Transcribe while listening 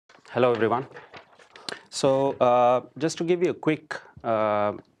Hello, everyone. So just to give you a quick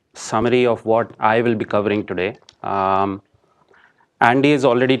summary of what I will be covering today, Andy has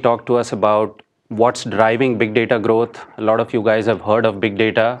already talked to us about what's driving big data growth. A lot of you guys have heard of big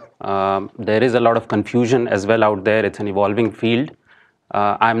data. There is a lot of confusion as well out there. It's an evolving field.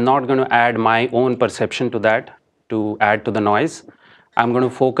 I'm not going to add my own perception to that to add to the noise. I'm going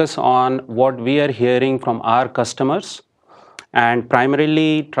to focus on what we are hearing from our customers and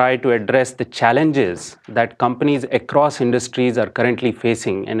primarily try to address the challenges that companies across industries are currently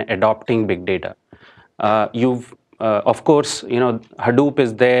facing in adopting big data. Of course, Hadoop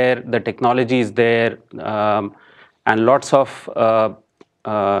is there, the technology is there, and lots of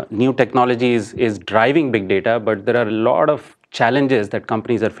new technologies is driving big data, but there are a lot of challenges that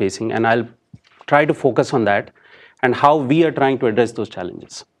companies are facing, and I'll try to focus on that and how we are trying to address those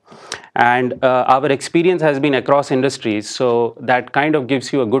challenges. And our experience has been across industries, so that kind of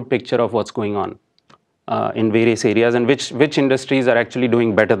gives you a good picture of what's going on in various areas and which industries are actually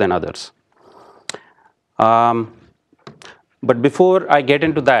doing better than others. But before I get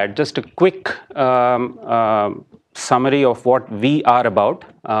into that, just a quick summary of what we are about,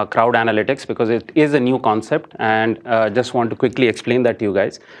 CrowdANALYTIX, because it is a new concept, and just want to quickly explain that to you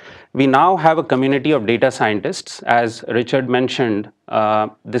guys. We now have a community of data scientists. As Richard mentioned,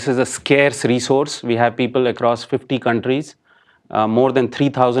 this is a scarce resource. We have people across 50 countries. More than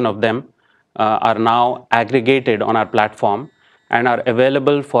 3,000 of them are now aggregated on our platform and are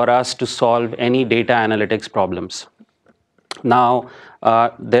available for us to solve any data analytics problems. Now,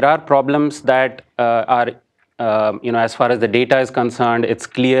 there are problems that are, as far as the data is concerned, it's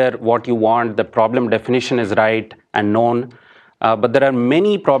clear what you want, the problem definition is right and known. But there are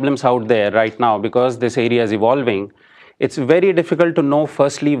many problems out there right now because this area is evolving. It's very difficult to know,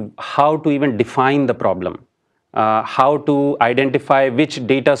 firstly, how to even define the problem, how to identify which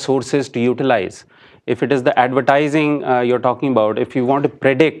data sources to utilize. If it is the advertising you're talking about, if you want to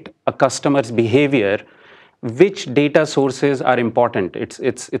predict a customer's behavior, which data sources are important?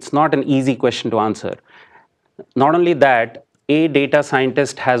 It's not an easy question to answer. Not only that, a data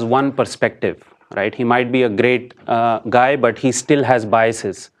scientist has one perspective, right? He might be a great guy, but he still has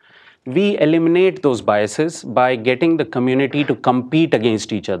biases. We eliminate those biases by getting the community to compete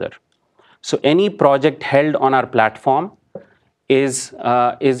against each other. So any project held on our platform is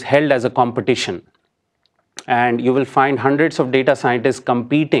held as a competition. And you will find hundreds of data scientists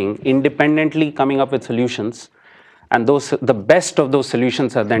competing independently, coming up with solutions. And the best of those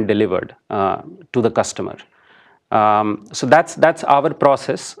solutions are then delivered to the customer. So that's our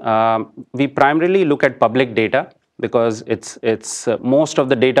process. We primarily look at public data because it's most of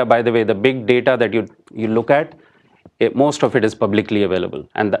the data, by the way, the big data that you look at, most of it is publicly available.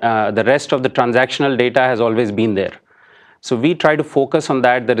 And the rest of the transactional data has always been there. So we try to focus on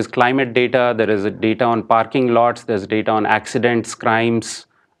that. There is climate data, there is data on parking lots, there's data on accidents, crimes,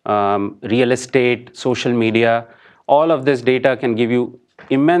 real estate, social media. All of this data can give you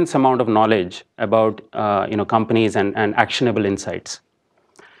immense amount of knowledge about companies and actionable insights.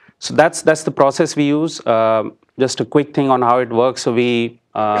 So that's the process we use. Just a quick thing on how it works. So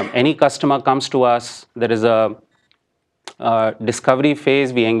any customer comes to us, there is a discovery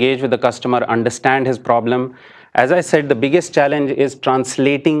phase. We engage with the customer, understand his problem. As I said, the biggest challenge is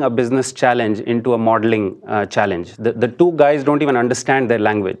translating a business challenge into a modeling challenge. The two guys don't even understand their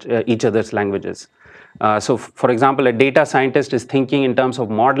language, each other's languages. So for example, a data scientist is thinking in terms of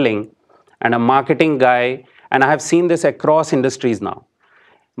modeling, and a marketing guy, and I have seen this across industries now,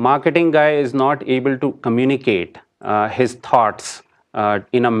 marketing guy is not able to communicate his thoughts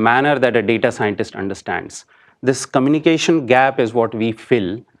in a manner that a data scientist understands. This communication gap is what we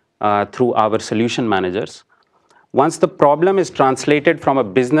fill through our solution managers. Once the problem is translated from a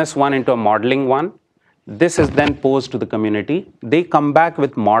business one into a modeling one, this is then posed to the community. They come back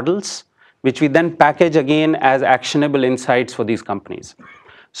with models, which we then package again as actionable insights for these companies.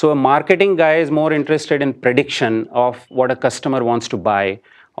 So a marketing guy is more interested in prediction of what a customer wants to buy,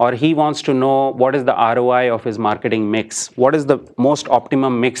 or he wants to know what is the ROI of his marketing mix, what is the most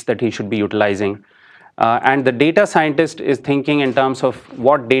optimum mix that he should be utilizing. And the data scientist is thinking in terms of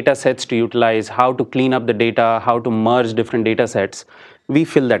what data sets to utilize, how to clean up the data, how to merge different data sets. We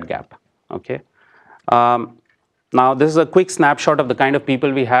fill that gap, okay? Now, this is a quick snapshot of the kind of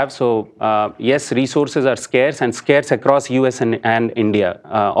people we have. So, yes, resources are scarce and scarce across US and India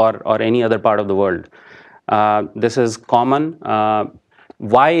or any other part of the world. This is common.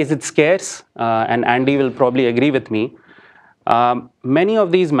 Why is it scarce? And Andy will probably agree with me. Many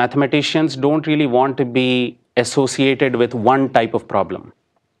of these mathematicians don't really want to be associated with one type of problem.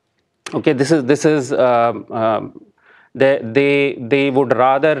 Okay, this is They would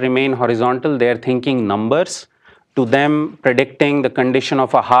rather remain horizontal. They're thinking numbers. To them, predicting the condition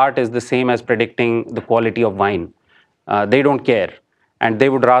of a heart is the same as predicting the quality of wine. They don't care, and they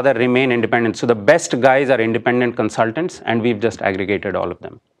would rather remain independent. So the best guys are independent consultants, and we've just aggregated all of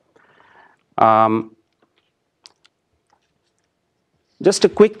them. Just a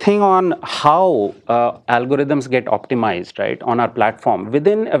quick thing on how algorithms get optimized, right, on our platform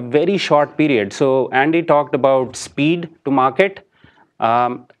within a very short period. So Andy talked about speed to market.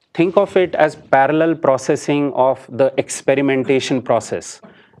 Think of it as parallel processing of the experimentation process.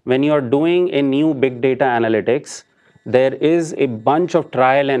 When you're doing a new big data analytics, there is a bunch of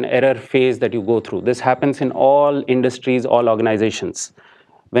trial and error phase that you go through. This happens in all industries, all organizations.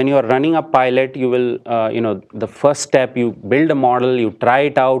 When you are running a pilot, you will, the first step, you build a model, you try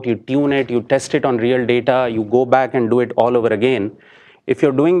it out, you tune it, you test it on real data, you go back and do it all over again. If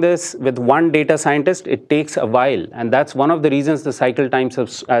you're doing this with one data scientist, it takes a while. And that's one of the reasons the cycle times are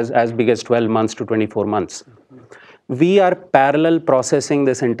as big as 12 months to 24 months. We are parallel processing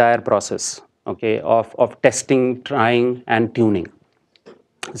this entire process, okay, of testing, trying, and tuning.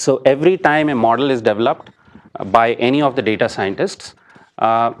 So every time a model is developed by any of the data scientists,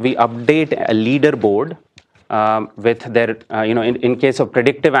 we update a leaderboard with their, in case of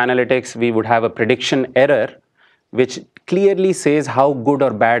predictive analytics, we would have a prediction error, which clearly says how good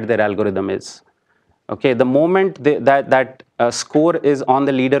or bad their algorithm is. Okay, the moment that score is on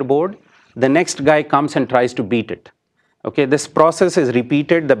the leaderboard, the next guy comes and tries to beat it. Okay, this process is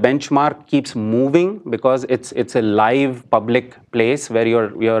repeated. The benchmark keeps moving because it's a live public place where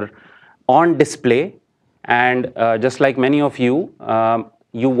you're on display. And just like many of you,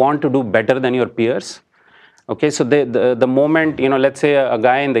 you want to do better than your peers. Okay, so the moment, let's say a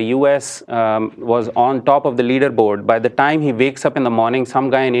guy in the US was on top of the leaderboard, by the time he wakes up in the morning, some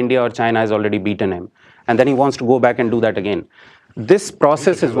guy in India or China has already beaten him. And then he wants to go back and do that again. This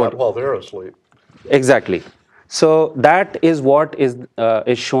process is what... While they're asleep. Exactly. So that is what is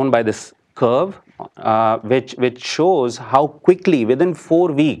shown by this curve, which shows how quickly, within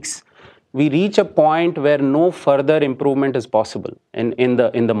 4 weeks, we reach a point where no further improvement is possible in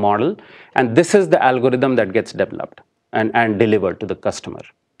the model, and this is the algorithm that gets developed and delivered to the customer.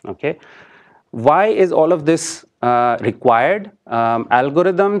 Okay, why is all of this required?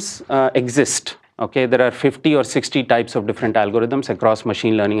 Algorithms exist. Okay, there are 50 or 60 types of different algorithms across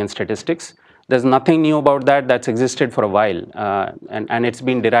machine learning and statistics. There's nothing new about that. That's existed for a while, and it's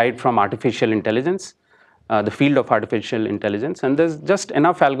been derived from artificial intelligence. The field of artificial intelligence, and there's just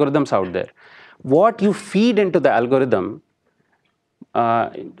enough algorithms out there. What you feed into the algorithm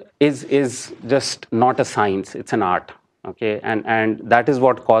is just not a science, it's an art, okay? And that is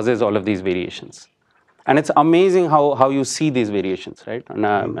what causes all of these variations. And it's amazing how you see these variations, right?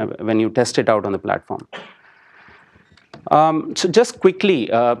 When you test it out on the platform. So just quickly,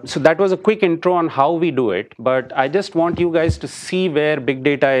 so that was a quick intro on how we do it, but I just want you guys to see where big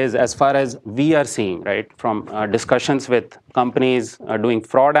data is as far as we are seeing, right? From discussions with companies doing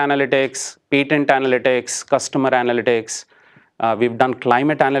fraud analytics, patent analytics, customer analytics. We've done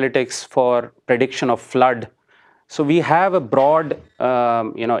climate analytics for prediction of flood. So we have a broad,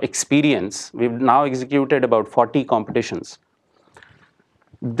 experience. We've now executed about 40 competitions.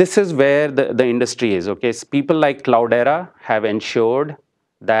 This is where the industry is, okay? So people like Cloudera have ensured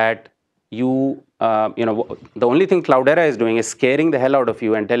that the only thing Cloudera is doing is scaring the hell out of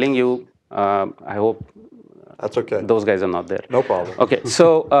you and telling you, I hope that's okay. Those guys are not there. No problem. Okay,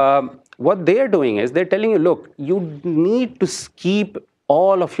 so what they are doing is they're telling you, look, you need to keep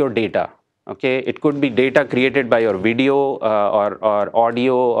all of your data, okay? It could be data created by your video or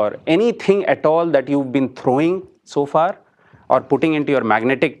audio or anything at all that you've been throwing so far, or putting into your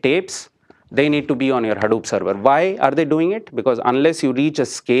magnetic tapes, they need to be on your Hadoop server. Why are they doing it? Because unless you reach a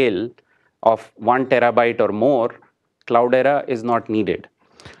scale of 1 terabyte or more, Cloudera is not needed.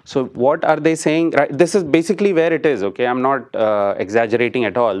 So what are they saying? Right, this is basically where it is, okay? I'm not exaggerating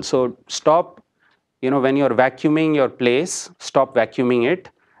at all. So stop, when you're vacuuming your place, stop vacuuming it.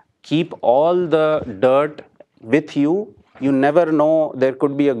 Keep all the dirt with you. You never know, there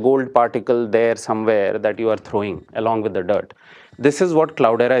could be a gold particle there somewhere that you are throwing along with the dirt. This is what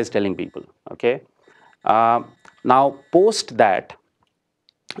Cloudera is telling people, okay? Now, post that,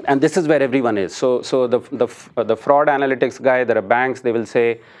 and this is where everyone is. So the fraud analytics guy, there are banks, they will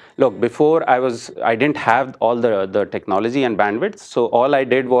say, look, before I didn't have all the technology and bandwidth, so all I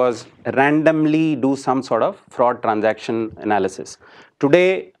did was randomly do some sort of fraud transaction analysis.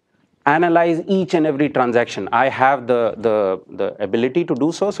 Today, analyze each and every transaction. I have the ability to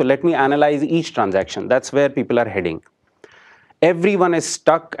do so let me analyze each transaction. That's where people are heading. Everyone is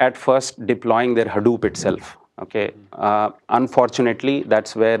stuck at first deploying their Hadoop itself. Okay, unfortunately,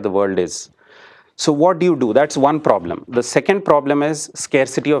 that's where the world is. So what do you do? That's one problem. The second problem is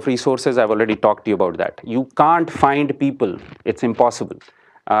scarcity of resources. I've already talked to you about that. You can't find people. It's impossible.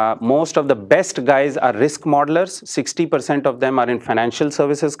 Most of the best guys are risk modelers. 60% of them are in financial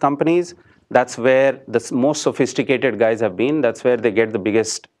services companies. That's where the most sophisticated guys have been. That's where they get the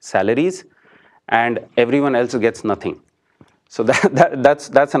biggest salaries, and everyone else gets nothing. So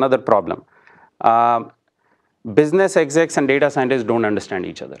that's another problem. Business execs and data scientists don't understand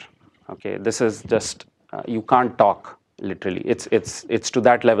each other. Okay, this is just you can't talk literally. It's to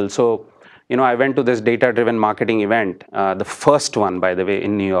that level. So, I went to this data-driven marketing event, the first one, by the way,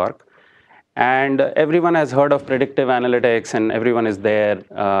 in New York, and everyone has heard of predictive analytics, and everyone is there,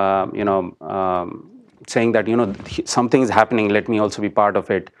 saying that something is happening. Let me also be part of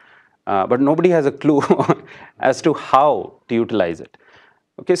it. But nobody has a clue as to how to utilize it.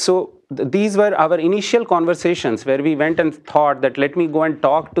 Okay, so these were our initial conversations where we went and thought that let me go and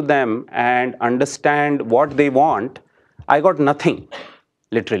talk to them and understand what they want. I got nothing,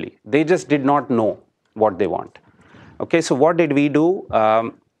 literally. They just did not know what they want. Okay, so what did we do?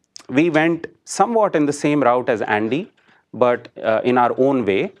 We went somewhat in the same route as Andy, but in our own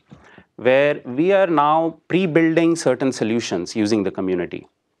way, where we are now pre-building certain solutions using the community.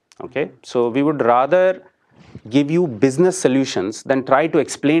 Okay, so we would rather give you business solutions than try to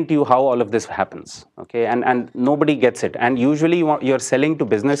explain to you how all of this happens. Okay, and nobody gets it. And usually you're selling to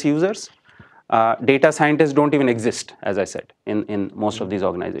business users. Data scientists don't even exist, as I said, in most of these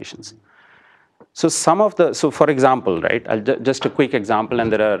organizations. So for example, right, just a quick example,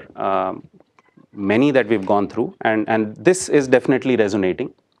 and there are many that we've gone through, and this is definitely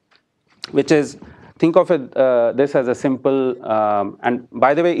resonating, which is, think of it, this as a simple, and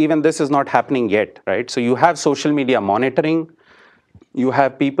by the way, even this is not happening yet, right? So you have social media monitoring, you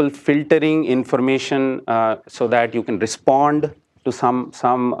have people filtering information so that you can respond to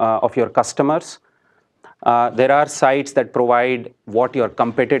some of your customers. There are sites that provide what your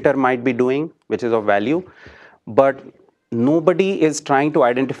competitor might be doing, which is of value, but nobody is trying to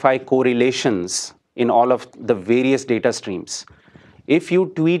identify correlations in all of the various data streams. If you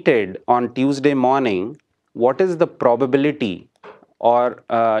tweeted on Tuesday morning, what is the probability or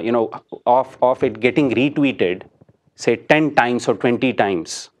of it getting retweeted, say 10 times or 20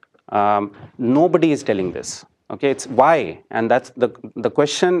 times? Nobody is telling this. Okay, it's why, and that's the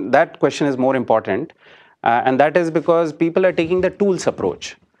question. That question is more important, and that is because people are taking the tools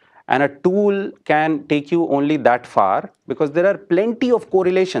approach. And a tool can take you only that far because there are plenty of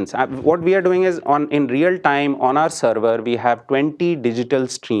correlations. What we are doing is in real time on our server, we have 20 digital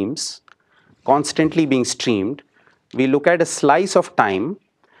streams constantly being streamed. We look at a slice of time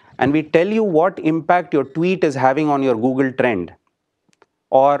and we tell you what impact your tweet is having on your Google trend,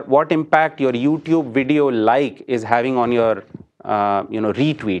 or what impact your YouTube video like is having on your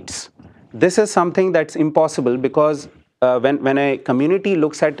retweets. This is something that's impossible because when a community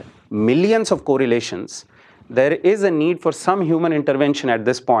looks at millions of correlations, there is a need for some human intervention at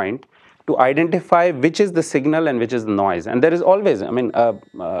this point to identify which is the signal and which is the noise. And there is always,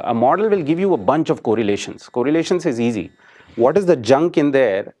 a model will give you a bunch of correlations. Correlations is easy. What is the junk in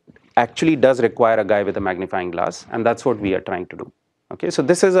there actually does require a guy with a magnifying glass, and that's what we are trying to do. Okay, so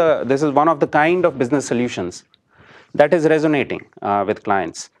this is one of the kind of business solutions that is resonating with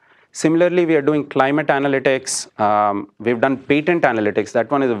clients. Similarly, we are doing climate analytics. We've done patent analytics.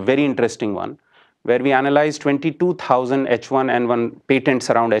 That one is a very interesting one, where we analyze 22,000 H1N1 patents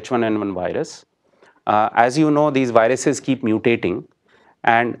around H1N1 virus. As you know, these viruses keep mutating,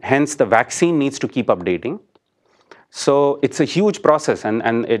 and hence the vaccine needs to keep updating. So it's a huge process,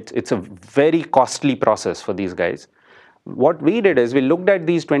 and it's a very costly process for these guys. What we did is we looked at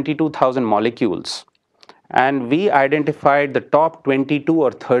these 22,000 molecules, and we identified the top 22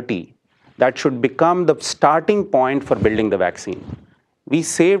 or 30 that should become the starting point for building the vaccine. We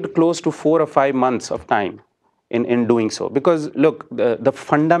saved close to 4 or 5 months of time in doing so. Because look, the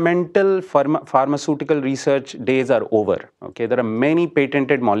fundamental pharmaceutical research days are over. Okay, there are many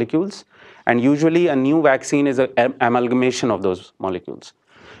patented molecules, and usually a new vaccine is an amalgamation of those molecules.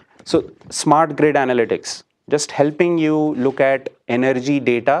 So smart grid analytics, just helping you look at energy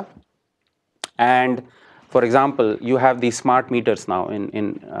data. And for example, you have these smart meters now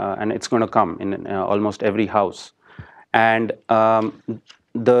and it's going to come in almost every house. And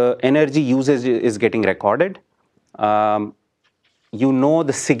the energy usage is getting recorded. You know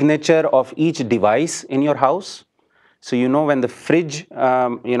the signature of each device in your house. So you know when the fridge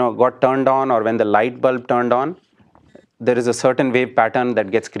got turned on, or when the light bulb turned on, there is a certain wave pattern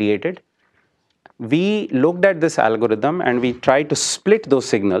that gets created. We looked at this algorithm and we tried to split those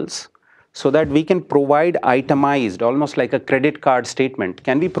signals so that we can provide itemized, almost like a credit card statement.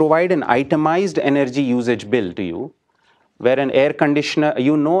 Can we provide an itemized energy usage bill to you, where an air conditioner,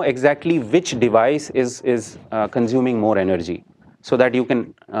 you know exactly which device is consuming more energy, so that you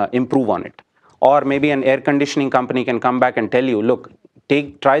can improve on it. Or maybe an air conditioning company can come back and tell you, look,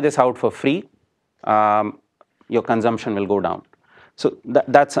 try this out for free, your consumption will go down. So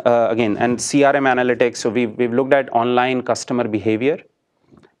that's again, and CRM analytics. So we've looked at online customer behavior.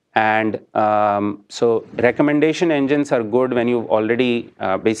 And so recommendation engines are good when you've already,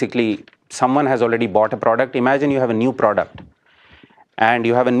 basically, someone has already bought a product. Imagine you have a new product and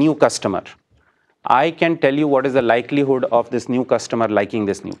you have a new customer. I can tell you what is the likelihood of this new customer liking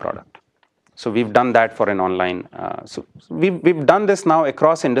this new product. So we've done that for an online. So we've done this now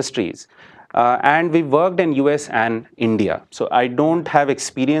across industries. And we worked in US and India. So I don't have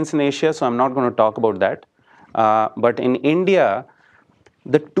experience in Asia, so I'm not going to talk about that. But in India,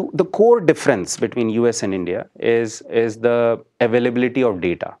 the core difference between US and India is the availability of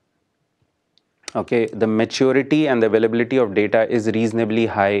data. Okay, the maturity and the availability of data is reasonably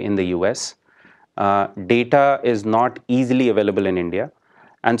high in the US. Data is not easily available in India.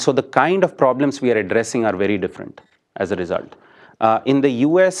 And so the kind of problems we are addressing are very different as a result. In the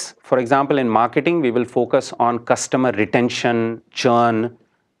US, for example, in marketing, we will focus on customer retention, churn,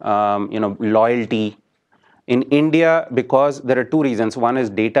 loyalty. In India, because there are two reasons. One is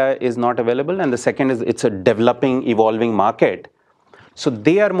data is not available, and the second is it's a developing, evolving market. So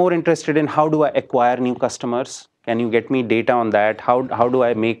they are more interested in, how do I acquire new customers? Can you get me data on that? How do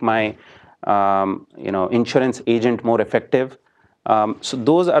I make my insurance agent more effective? So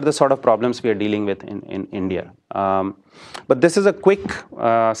those are the sort of problems we are dealing with in India. But this is a quick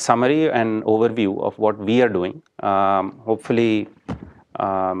summary and overview of what we are doing. Hopefully,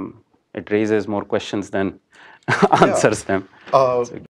 it raises more questions than answers them.